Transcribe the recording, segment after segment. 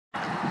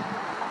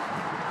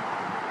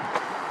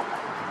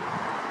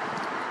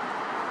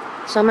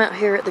So I'm out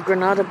here at the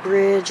Granada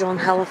Bridge on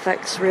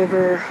Halifax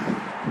River.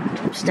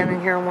 I'm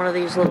standing here on one of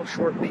these little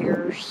short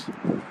piers,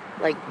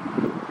 like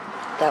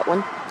that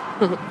one.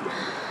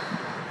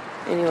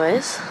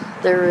 Anyways,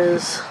 there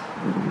is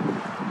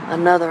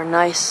another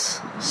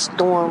nice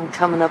storm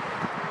coming up.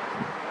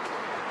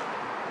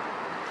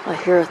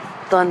 I hear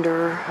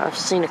thunder. I've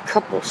seen a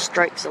couple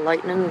strikes of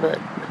lightning,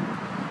 but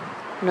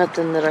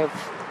nothing that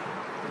I've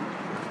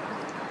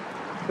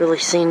really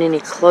seen any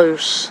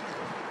close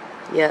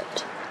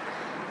yet.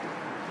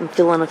 I'm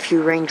feeling a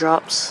few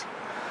raindrops.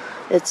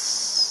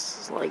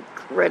 It's like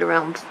right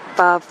around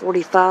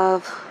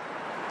 5:45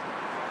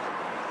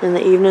 in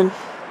the evening.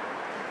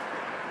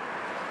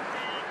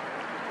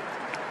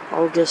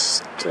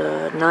 August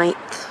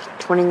 9th,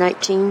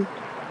 2019.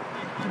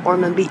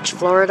 Ormond Beach,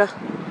 Florida.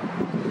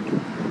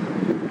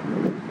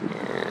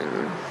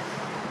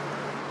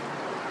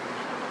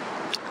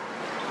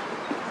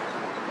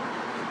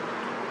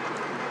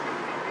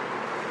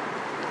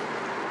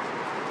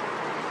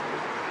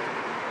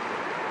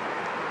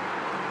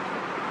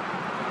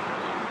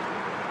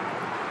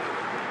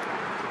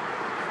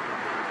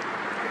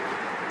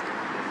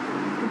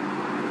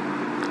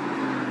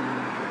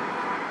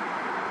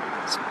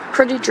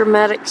 Pretty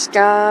dramatic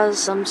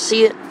skies. I'm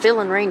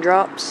feeling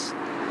raindrops,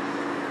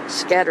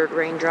 scattered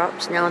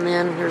raindrops now and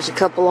then. There's a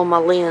couple on my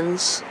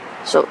lens,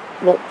 so it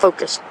won't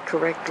focus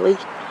correctly.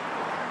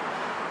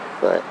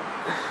 But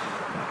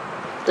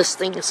this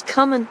thing is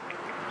coming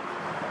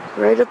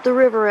right up the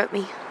river at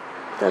me.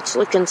 That's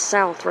looking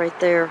south right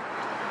there,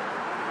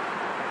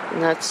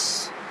 and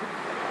that's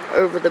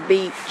over the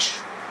beach.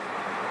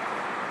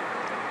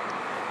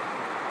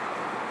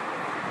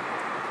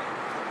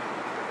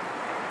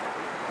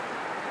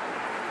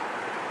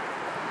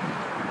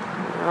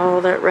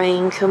 All that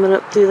rain coming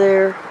up through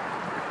there.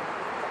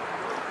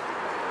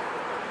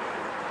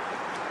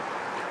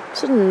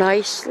 It's a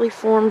nicely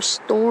formed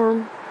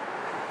storm.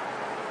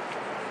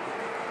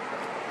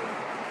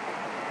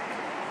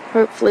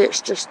 Hopefully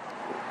it's just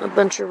a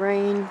bunch of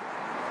rain.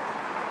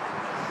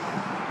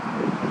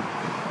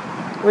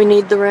 We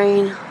need the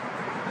rain.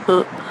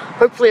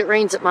 Hopefully it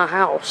rains at my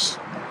house,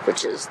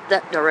 which is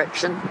that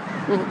direction.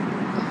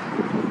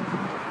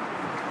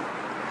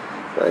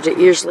 But it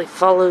usually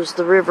follows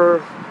the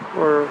river,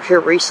 or here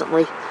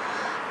recently,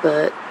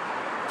 but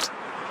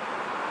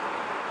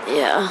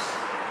yeah,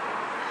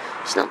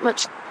 it's not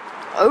much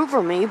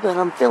over me, but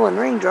I'm feeling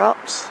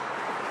raindrops.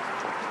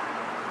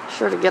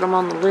 Sure to get them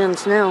on the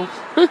lens now.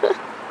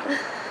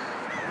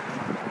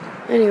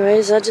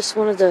 Anyways, I just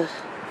wanted to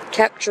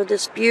capture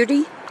this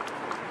beauty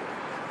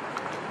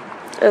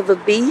of a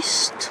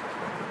beast.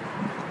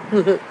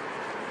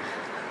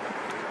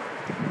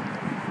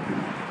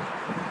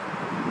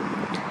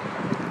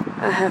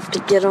 I have to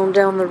get on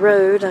down the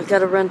road. I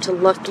gotta run to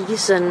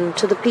Lucky's and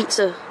to the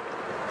pizza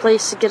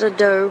place to get a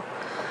dough.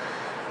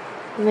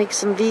 Make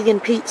some vegan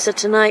pizza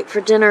tonight for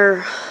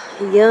dinner.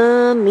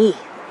 Yummy.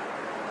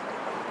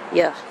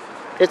 Yeah,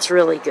 it's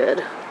really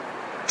good.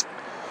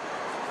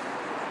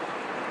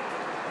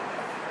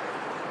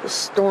 The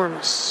storm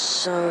is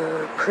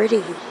so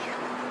pretty.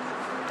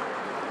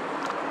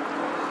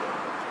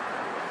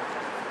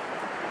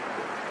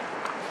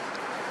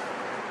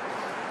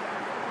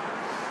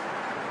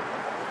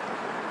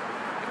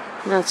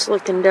 That's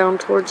looking down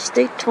towards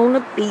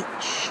Daytona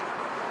Beach.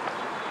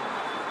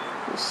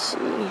 Let's see.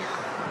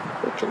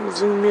 We can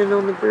zoom in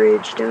on the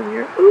bridge down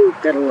here. Ooh,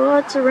 got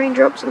lots of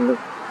raindrops on the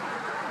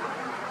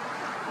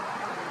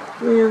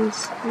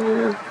lens.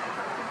 Yeah.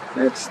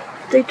 That's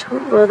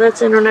Daytona. Well,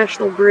 that's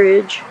International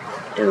Bridge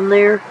down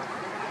there.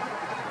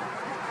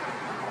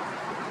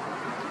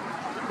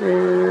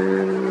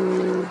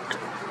 And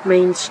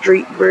Main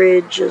Street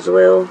Bridge as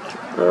well.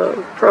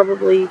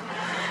 Probably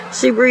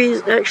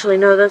Seabreeze. Actually,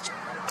 no, that's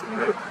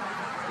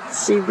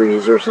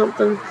Seabreeze or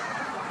something.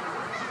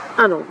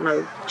 I don't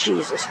know.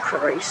 Jesus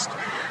Christ.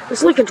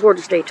 It's looking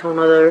towards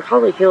Daytona though.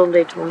 Holly Hill and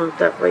Daytona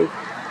that way.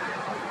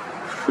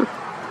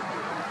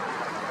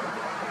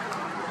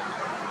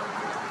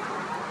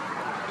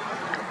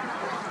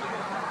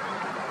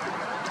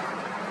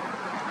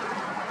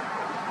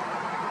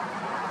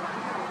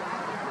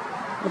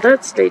 Well,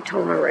 that's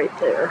Daytona right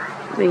there.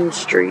 Main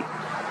Street.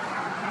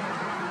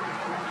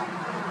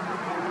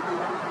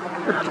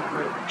 I don't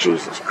know.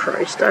 Jesus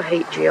Christ, I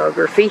hate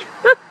geography.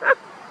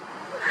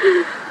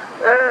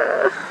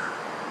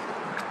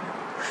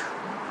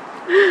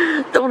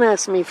 Don't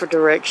ask me for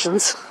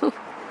directions. 'Cause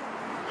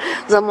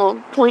I'm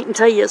going to point and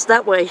tell you it's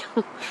that way.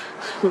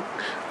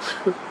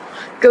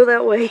 Go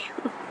that way.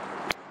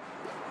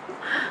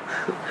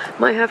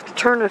 Might have to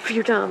turn a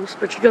few times,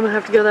 but you're going to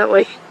have to go that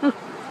way.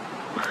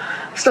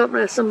 Stop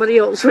and ask somebody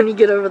else when you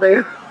get over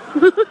there.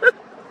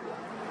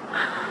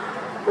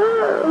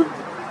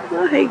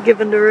 I hate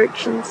giving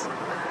directions.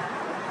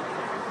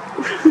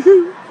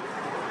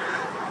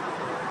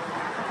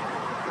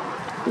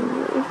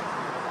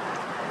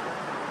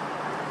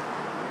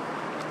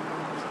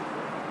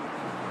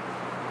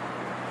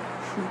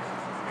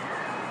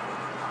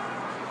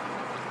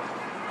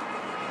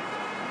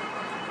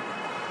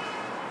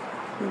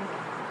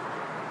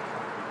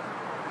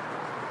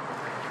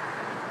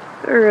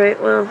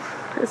 Alright, well,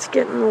 it's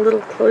getting a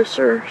little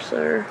closer,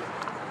 so...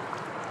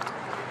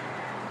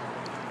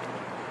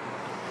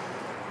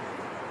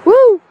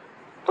 Woo!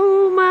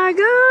 Oh my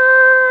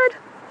god!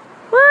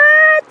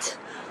 What?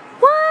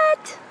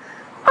 What?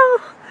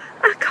 Oh,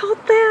 I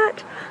caught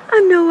that!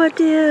 I know I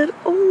did!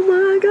 Oh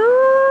my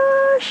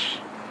gosh!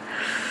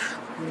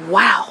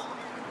 Wow!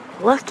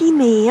 Lucky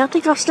me. I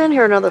think I'll stand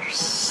here another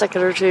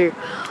second or two.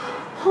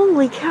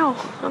 Holy cow,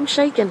 I'm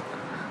shaking.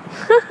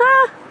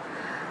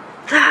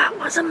 That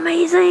was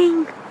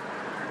amazing!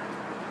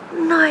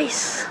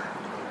 Nice!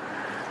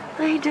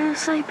 They do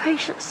say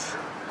patience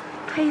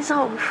pays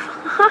off.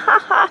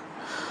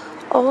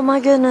 Oh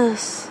my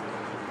goodness.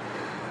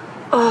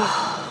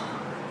 Oh.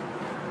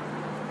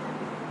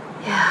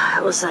 Yeah,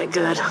 it was that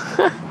good.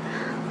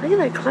 Look at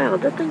that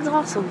cloud. That thing's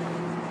awesome.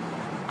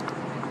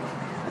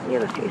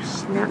 Get a few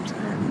snaps of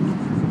that.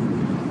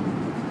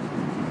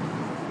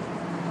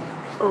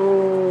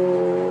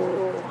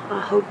 Oh, I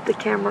hope the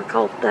camera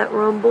caught that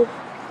rumble.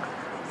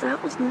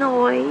 That was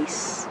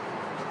nice.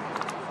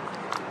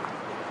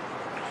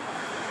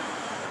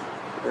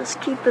 Let's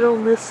keep it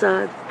on this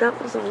side.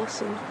 That was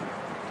awesome.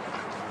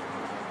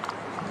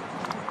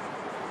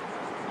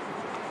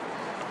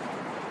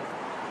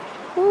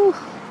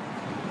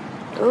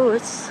 Oh,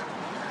 it's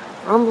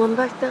rumbling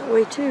back that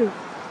way too.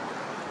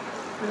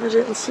 I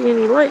didn't see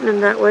any lightning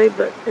that way,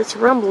 but it's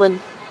rumbling.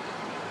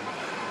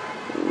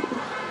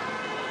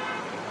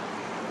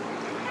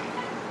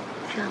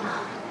 Come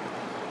on.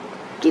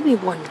 Give me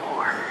one more.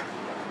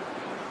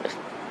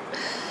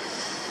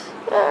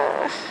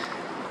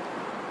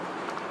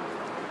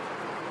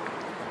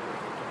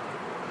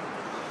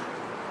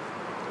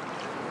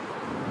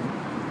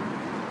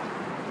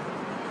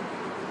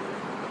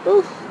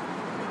 Ooh,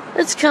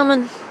 it's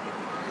coming.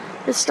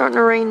 It's starting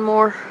to rain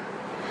more.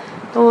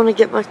 I want to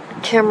get my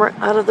camera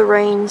out of the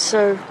rain,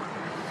 so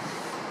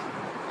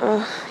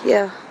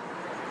yeah,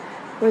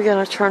 we're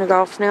gonna turn it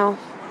off now.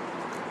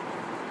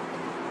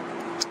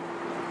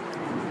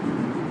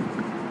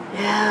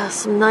 Yeah,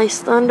 some nice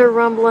thunder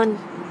rumbling.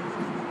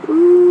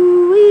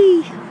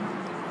 Ooh-wee.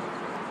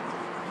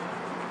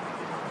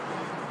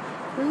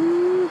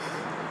 Ooh.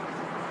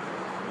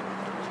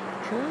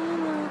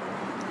 Come on.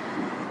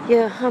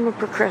 Yeah, I'm a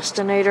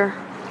procrastinator.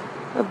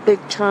 A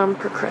big time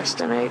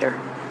procrastinator.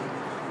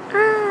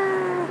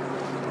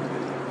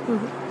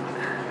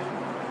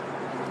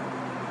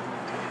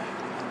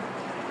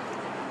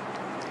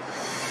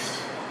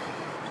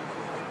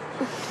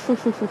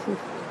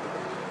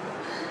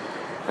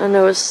 I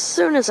know as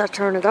soon as I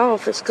turn it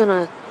off, it's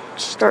gonna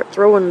start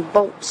throwing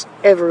bolts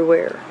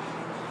everywhere.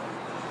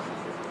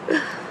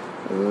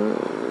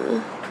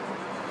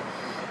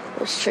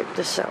 Let's check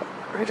this out.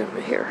 Right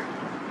over here.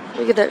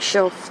 Look at that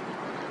shelf.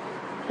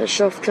 That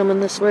shelf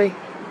coming this way.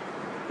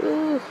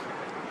 Ooh.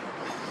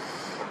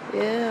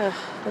 Yeah,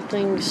 that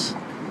thing's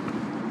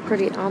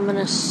pretty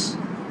ominous.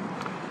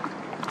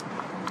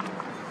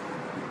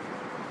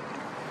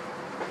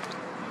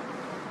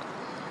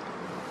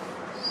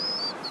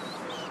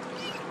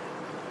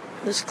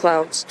 This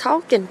cloud's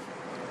talking.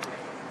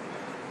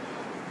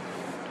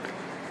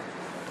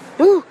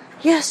 Ooh,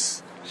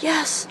 yes,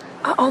 yes.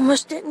 I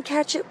almost didn't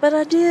catch it, but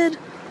I did.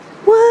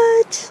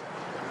 What?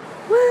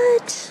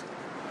 What?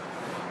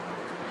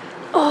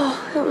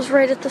 Oh, it was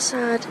right at the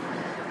side.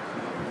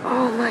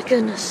 Oh my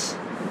goodness.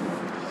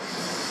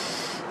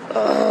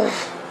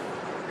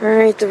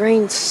 Alright, the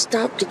rain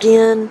stopped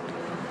again.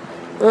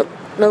 Oh,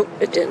 nope,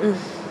 it didn't.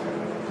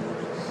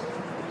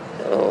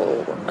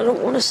 Oh, I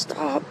don't want to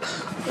stop.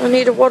 I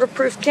need a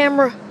waterproof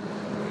camera.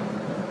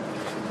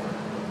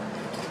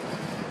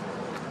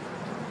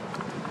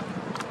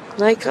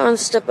 Nikon,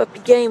 step up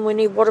your game. We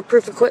need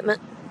waterproof equipment.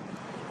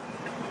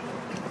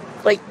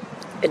 Like,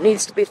 it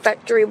needs to be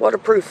factory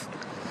waterproof.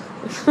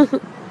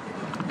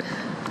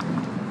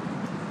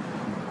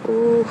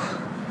 Ooh.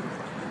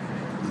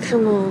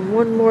 Come on,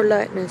 one more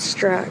lightning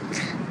strike.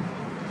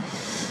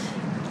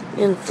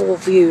 In full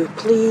view,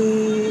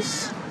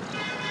 please.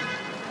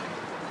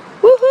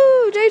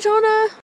 Woohoo, Daytona!